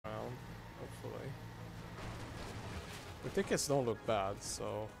The tickets don't look bad,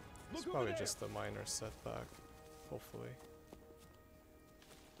 so it's probably just a minor setback, hopefully.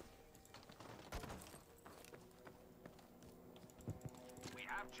 We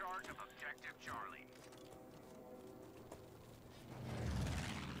have charge of objective Charlie.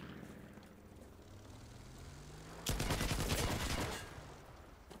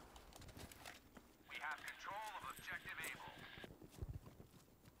 We have control of objective Able.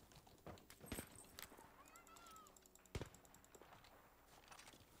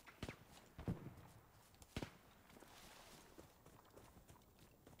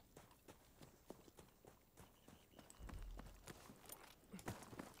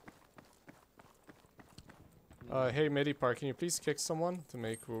 Hey Medipar, can you please kick someone to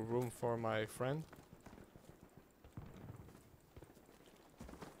make room for my friend?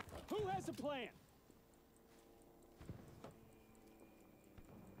 Who has a plan?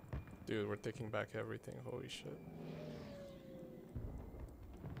 Dude, we're taking back everything, holy shit.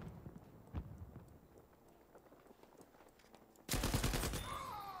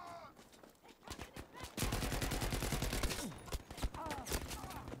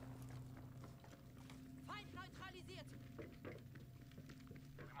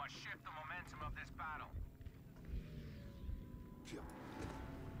 We must shift the momentum of this battle.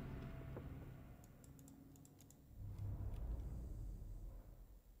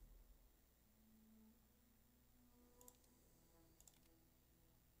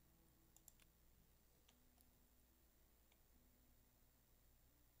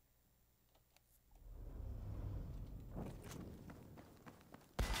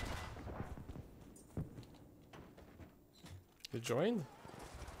 You joined?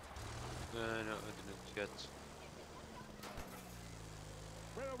 No, I didn't yet.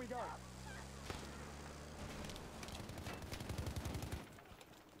 Where are we going?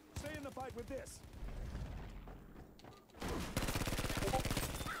 Stay in the fight with this.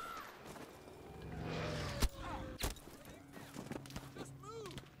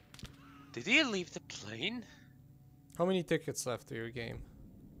 Did he leave the plane? How many tickets left to your game?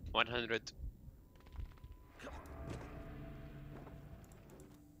 100.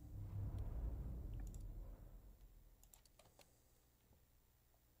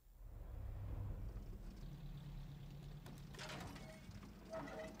 The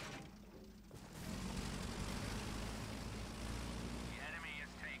enemy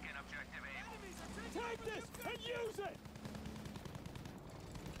has taken objective Able. Take this and use it!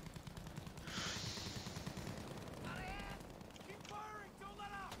 Keep firing! Don't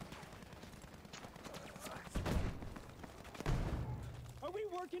let up! Are we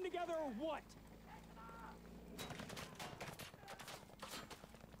working together or what?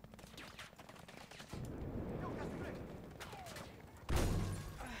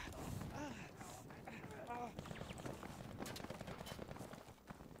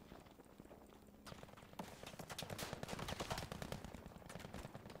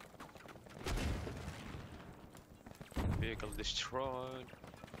 Vehicle destroyed.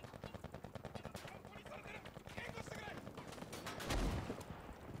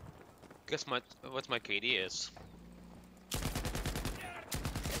 Guess what my KD is.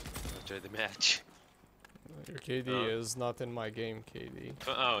 Enjoy the match. Your KD is not in my game, KD.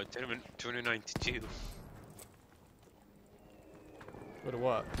 Oh, 2092. With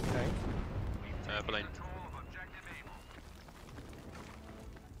what? Tank? Plane. Control of objective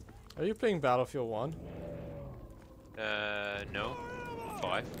Able. Are you playing Battlefield 1? No.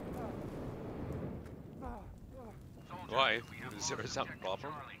 5. Why? Is there some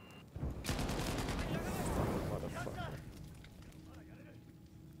problem? Motherfucker.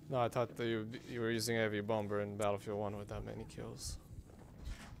 No, I thought that you were using heavy bomber in Battlefield 1 with that many kills.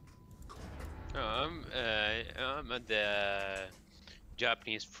 I'm at the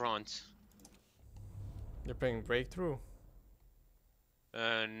Japanese front. You're playing Breakthrough?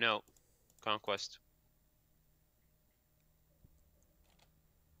 No. Conquest.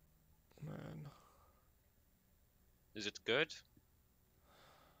 Man. Is it good?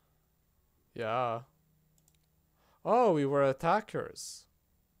 Yeah. Oh, we were attackers.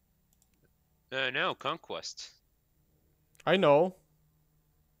 No, Conquest. I know.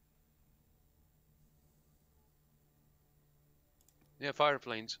 Yeah, fire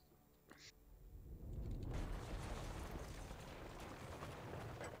planes.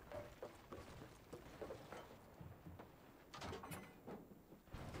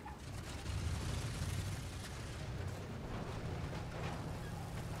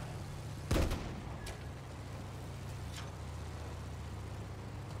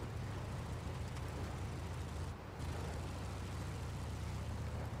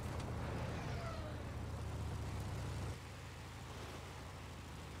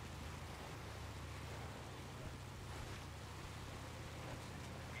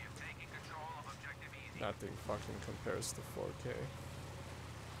 Nothing fucking compares to 4K.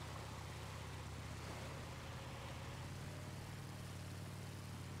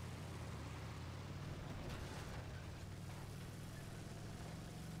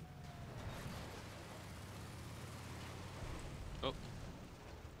 Oh.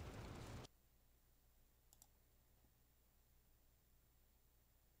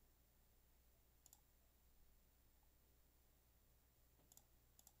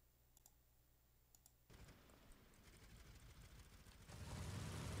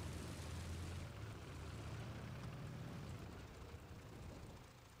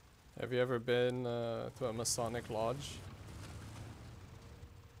 Have you ever been to a Masonic lodge?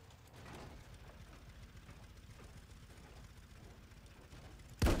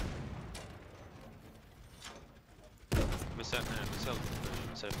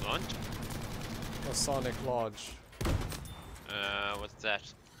 Myself lunch? Masonic lodge. What's that?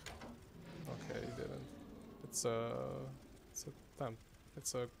 Okay, you didn't. It's a temp.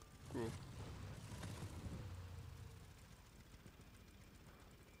 It's a group.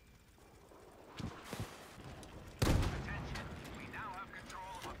 Attention, we now have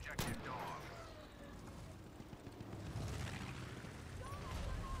control of objective dog.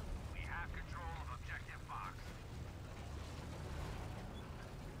 We have control of objective box.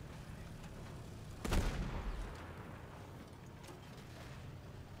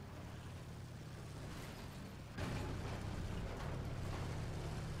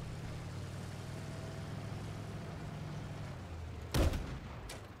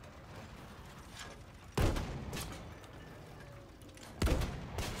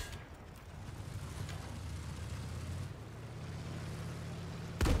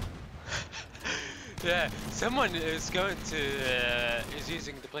 Yeah, someone is going to is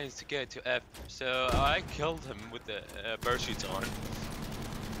using the planes to go to F, so I killed him with the parachute on.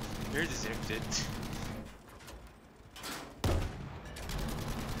 You deserved it.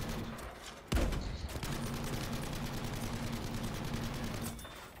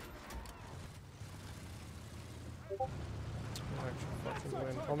 Fucking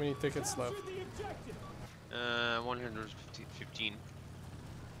win. How many tickets left? 115.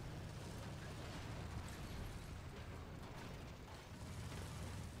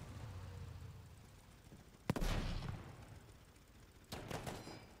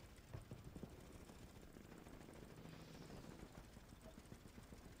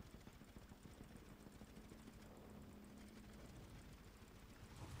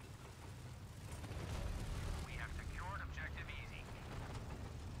 We have secured objective easy.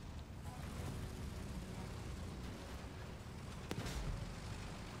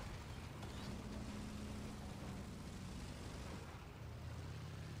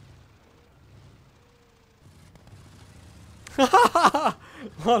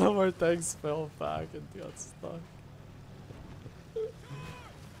 One of our tanks fell back and got stuck. We've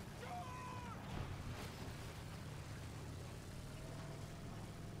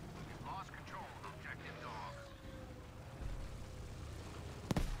lost control of objective dog.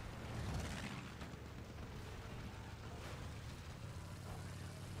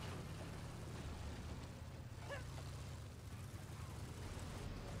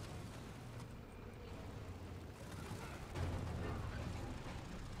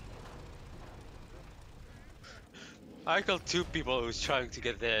 I killed 2 people who was trying to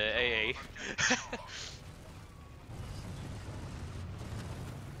get the AA.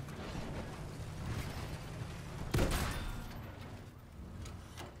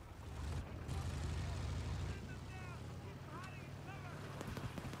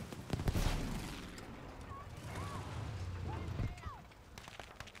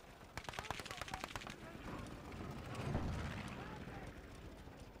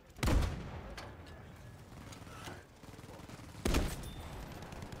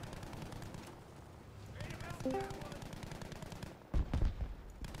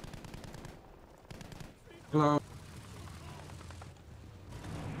 Hello.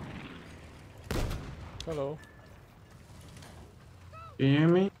 Hello. Can you hear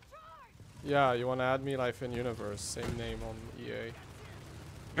me? Yeah, you wanna add me Life in Universe? Same name on EA.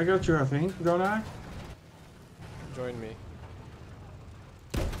 I got you, I think. Don't I? Join me.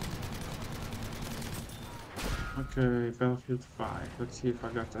 Okay, Battlefield 5. Let's see if I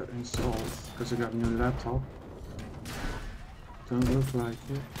got that installed. Because I got a new laptop. Don't look like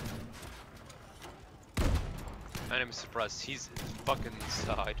it. And I'm surprised he's fucking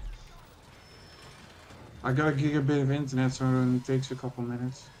inside. I got a gigabit of internet, so it only takes a couple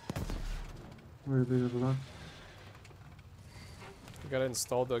minutes. With a bit of luck. You gotta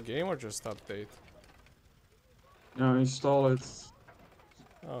install the game or just update? No, install it.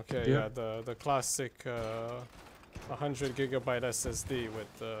 Okay, Yeah. yeah, the classic 100 gigabyte SSD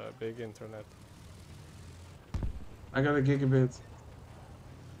with big internet. I got a gigabit.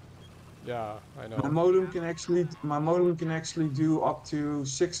 Yeah, I My know. modem can actually do up to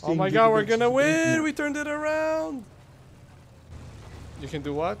 16 Oh my god, we're gigabits gonna of win! internet. We turned it around! You can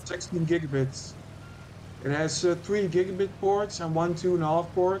do what? 16 gigabits. It has 3 gigabit ports and one 2.5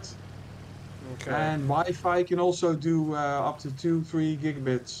 port. Okay. And Wi-Fi can also do up to 3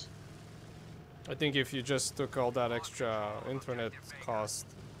 gigabits. I think if you just took all that extra internet cost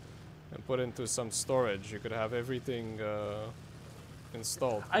and put into some storage, you could have everything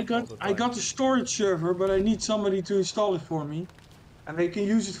installed all the I time. got the storage server, but I need somebody to install it for me. And they can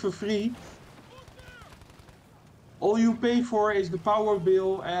use it for free. All you pay for is the power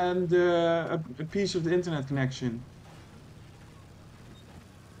bill and a piece of the internet connection.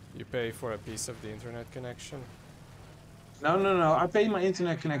 You pay for a piece of the internet connection. No, no, no. I pay my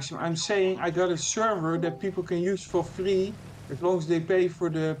internet connection. I'm saying I got a server that people can use for free as long as they pay for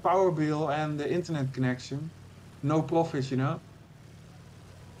the power bill and the internet connection. No profit, you know?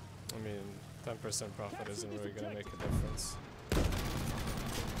 I mean, 10% profit isn't really gonna make a difference.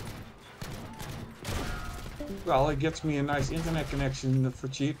 Well, it gets me a nice internet connection for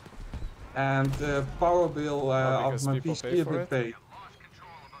cheap. And the power bill of because my people PC pay a for bit it? paid. Lost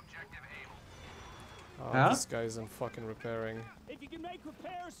control of objective Able. Oh, Huh? this guy isn't fucking repairing. If you can make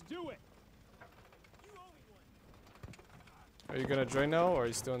repairs, do it. Are you gonna join now, or are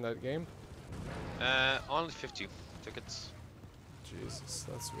you still in that game? Only 50 tickets. Jesus,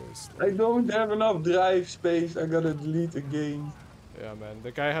 that's really slow. I don't have enough drive space. I gotta delete the game. Yeah, man,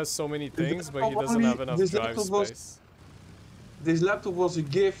 the guy has so many This things, but he laptop doesn't only- have enough this drive laptop was- space. This laptop was a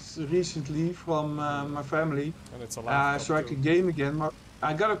gift recently from my family, And it's a laptop so I too. could game again.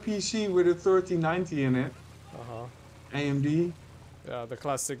 I got a PC with a 3090 in it, Uh-huh. AMD. Yeah, the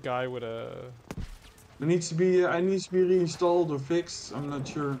classic guy with a... It needs to be reinstalled or fixed. I'm not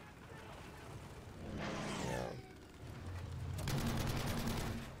sure. Yeah.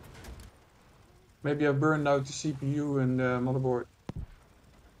 Maybe I burned out the CPU and the motherboard.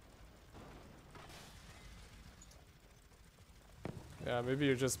 Yeah, maybe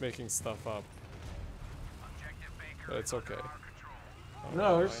you're just making stuff up. Objective Baker But it's okay. under our control. Oh,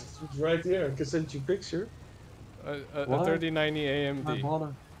 No, never it's right here. I can send you a picture. mind. A What? 3090 My AMD.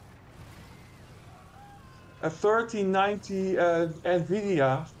 bother. A 3090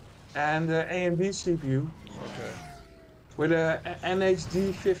 NVIDIA and AMD CPU Okay. with a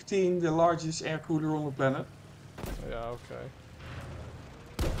NHD 15, the largest air cooler on the planet. Yeah, okay.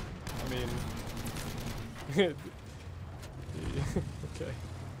 I mean... okay.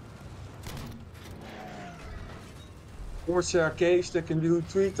 Corsair case that can do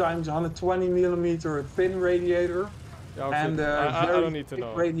 3 times 120 millimeter thin radiator Yeah, okay. and a I very don't need to thick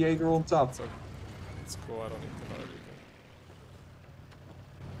know. radiator on top. It's, okay. It's cool, I don't need to know everything.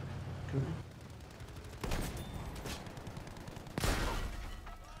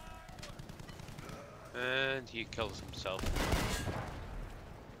 And he kills himself.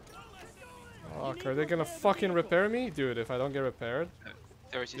 Fuck, are they gonna fucking repair me? Dude, if I don't get repaired,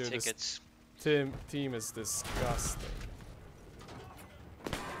 30 Dude, this- tickets. team is disgusting.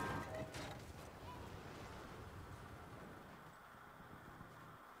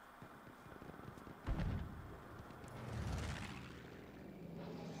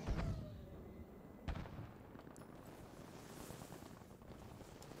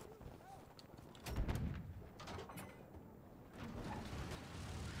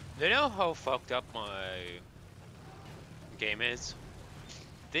 Do you know how fucked up my game is?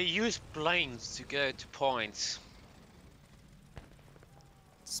 They use planes to get to points.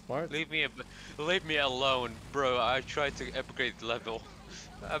 Smart. Leave me alone, bro. I tried to upgrade the level.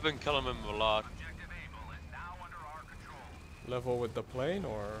 I've been killing him a lot. Objective Able is now under our control. Level with the plane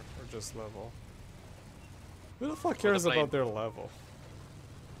or just level? Who the fuck the cares plane. about their level?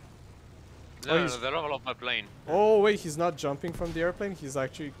 No, Oh, no, he's- the level of my plane. Oh wait, he's not jumping from the airplane, he's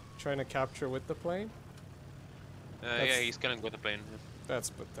actually trying to capture with the plane? Yeah, That's- he's killing with the plane. That's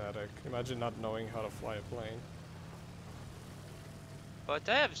pathetic. Imagine not knowing how to fly a plane. But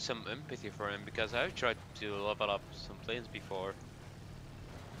I have some empathy for him because I've tried to level up some planes before.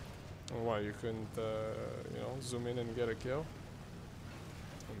 And why, you couldn't, you know, zoom in and get a kill?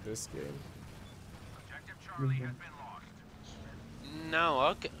 In this game? Objective Charlie has been lost.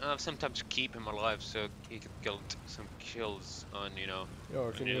 No, I'll sometimes keep him alive so he can get some kills on, you know.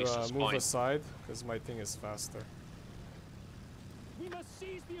 Yo, can Yeah, you he's just move fine. aside? Because my thing is faster. We must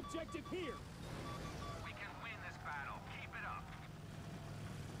seize the objective here. We can win this battle. Keep it up.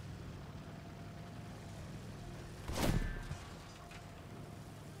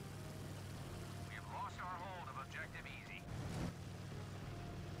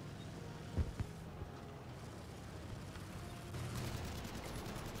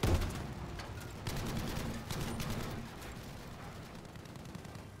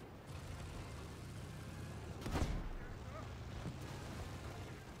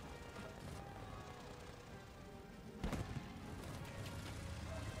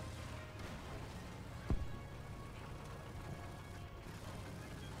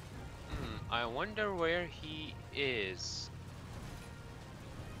 I wonder where he is.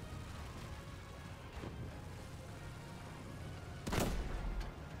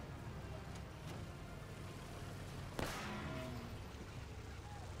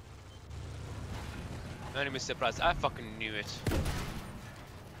 Enemy surprise. I fucking knew it.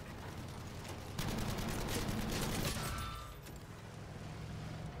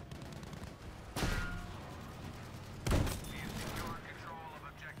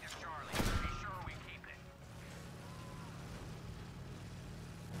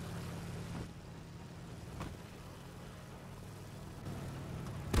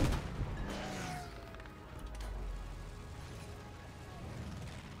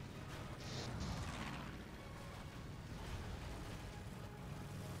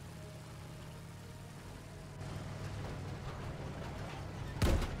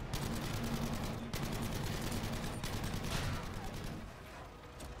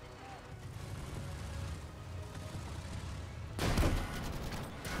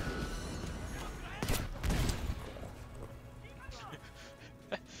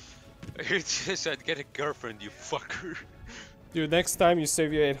 You just said get a girlfriend, you fucker. Dude, next time you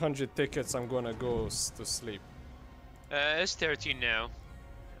save your 800 tickets, I'm gonna go to sleep. It's 13 now.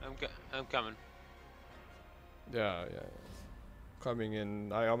 I'm coming. Yeah. Coming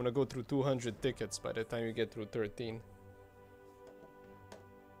in. I'm gonna go through 200 tickets by the time you get through 13.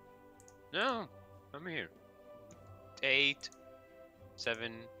 No, I'm here. 8,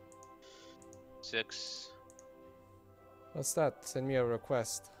 7, 6. What's that? Send me a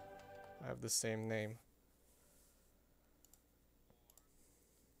request. I have the same name.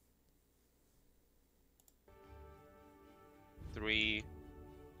 Three,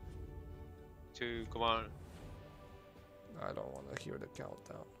 2, come on. I don't want to hear the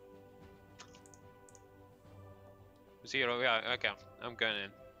countdown. 0, yeah, okay. I'm going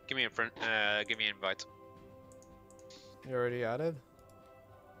in. Give me a friend. Give me an invite. You already added?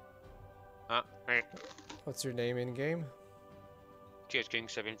 Hey. What's your name in game? GH King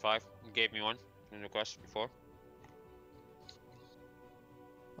 75 gave me one in the quest before.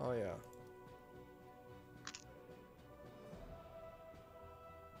 Oh yeah.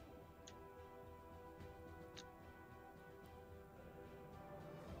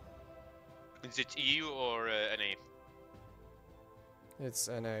 Is it EU or NA? It's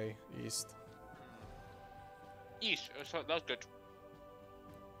NA East. East, so that's good.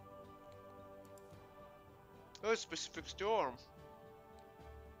 Oh, specific storm.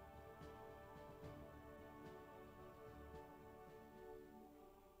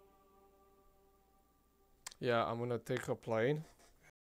 Yeah, I'm gonna take a plane